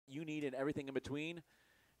you need and everything in between.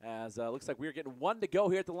 As looks like we're getting one to go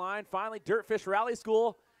here at the line. Finally, Dirtfish Rally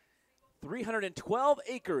School, 312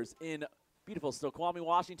 acres in beautiful Snoqualmie,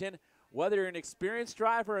 Washington. Whether you're an experienced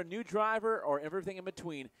driver, a new driver, or everything in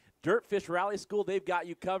between, Dirtfish Rally School, they've got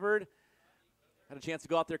you covered. Had a chance to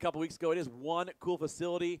go out there a couple weeks ago. It is one cool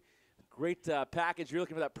facility. Great package. You're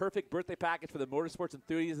looking for that perfect birthday package for the motorsports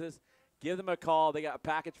enthusiasts. Give them a call. They got a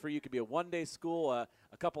package for you. It could be a one-day school, a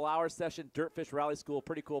couple-hour session. Dirtfish Rally School,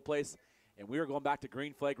 pretty cool place. And we are going back to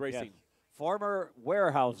Green Flag Racing. Yes. Former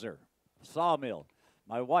Weyerhaeuser sawmill.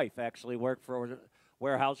 My wife actually worked for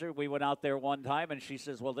Weyerhaeuser. We went out there one time, and she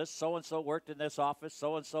says, well, this so-and-so worked in this office,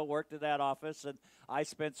 so-and-so worked in that office, and I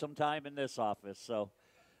spent some time in this office. So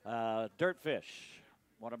Dirtfish,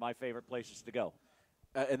 one of my favorite places to go.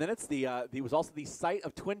 And then it was also the site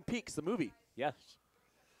of Twin Peaks, the movie. Yes.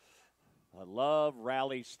 I love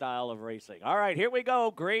rally style of racing. All right, here we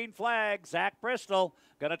go. Green flag. Zach Bristol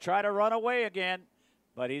going to try to run away again,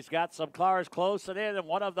 but he's got some cars closing in, and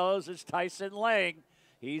one of those is Tyson Lang.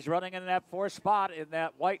 He's running in that fourth spot in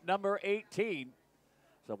that white number 18.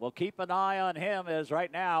 So we'll keep an eye on him as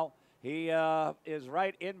right now he is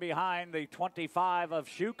right in behind the 25 of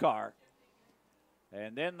Shukar.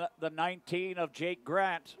 And then the 19 of Jake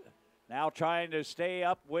Grant now trying to stay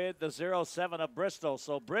up with the 07 of Bristol.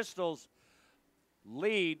 So Bristol's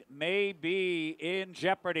lead may be in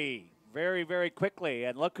jeopardy very, very quickly.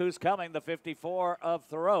 And look who's coming, the 54 of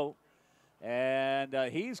Thoreau. And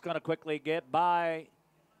he's going to quickly get by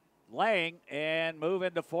Lang and move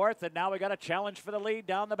into fourth. And now we got a challenge for the lead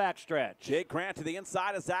down the backstretch. Jake Grant to the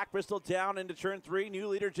inside of Zach Bristol down into turn 3. New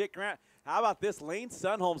leader Jake Grant. How about this? Lane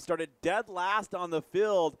Sunholm started dead last on the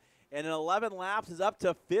field, and in 11 laps is up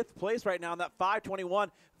to 5th place right now in that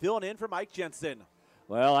 5:21, filling in for Mike Jensen.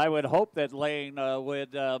 Well, I would hope that Lane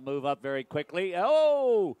would move up very quickly.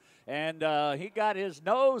 Oh, and he got his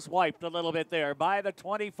nose wiped a little bit there by the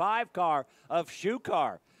 25 car of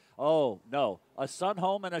Shukar. Oh, no, a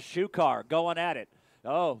Sunholm and a Shukar going at it.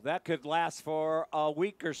 Oh, that could last for a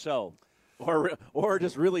week or so. Or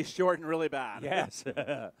just really short and really bad. Yes.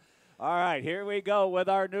 All right, here we go with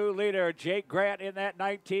our new leader, Jake Grant in that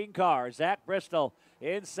 19 car. Zach Bristol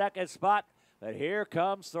in second spot. But here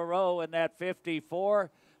comes Thoreau in that 54.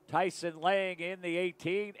 Tyson Lang in the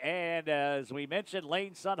 18. And as we mentioned,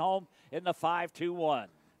 Lane Sunholm in the 5-2-1.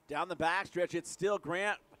 Down the backstretch, it's still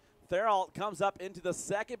Grant. Therault comes up into the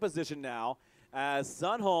second position now as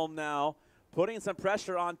Sunholm now putting some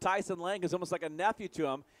pressure on Tyson Lang, who's almost like a nephew to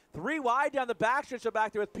him. 3 wide down the backstretch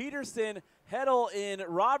back there with Peterson, Heddle, and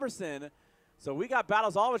Robertson. So we got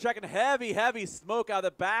battles all over track and heavy smoke out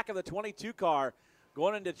of the back of the 22 car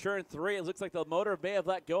going into turn 3. It looks like the motor may have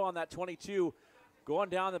let go on that 22 going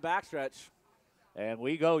down the backstretch. And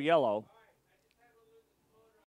we go yellow.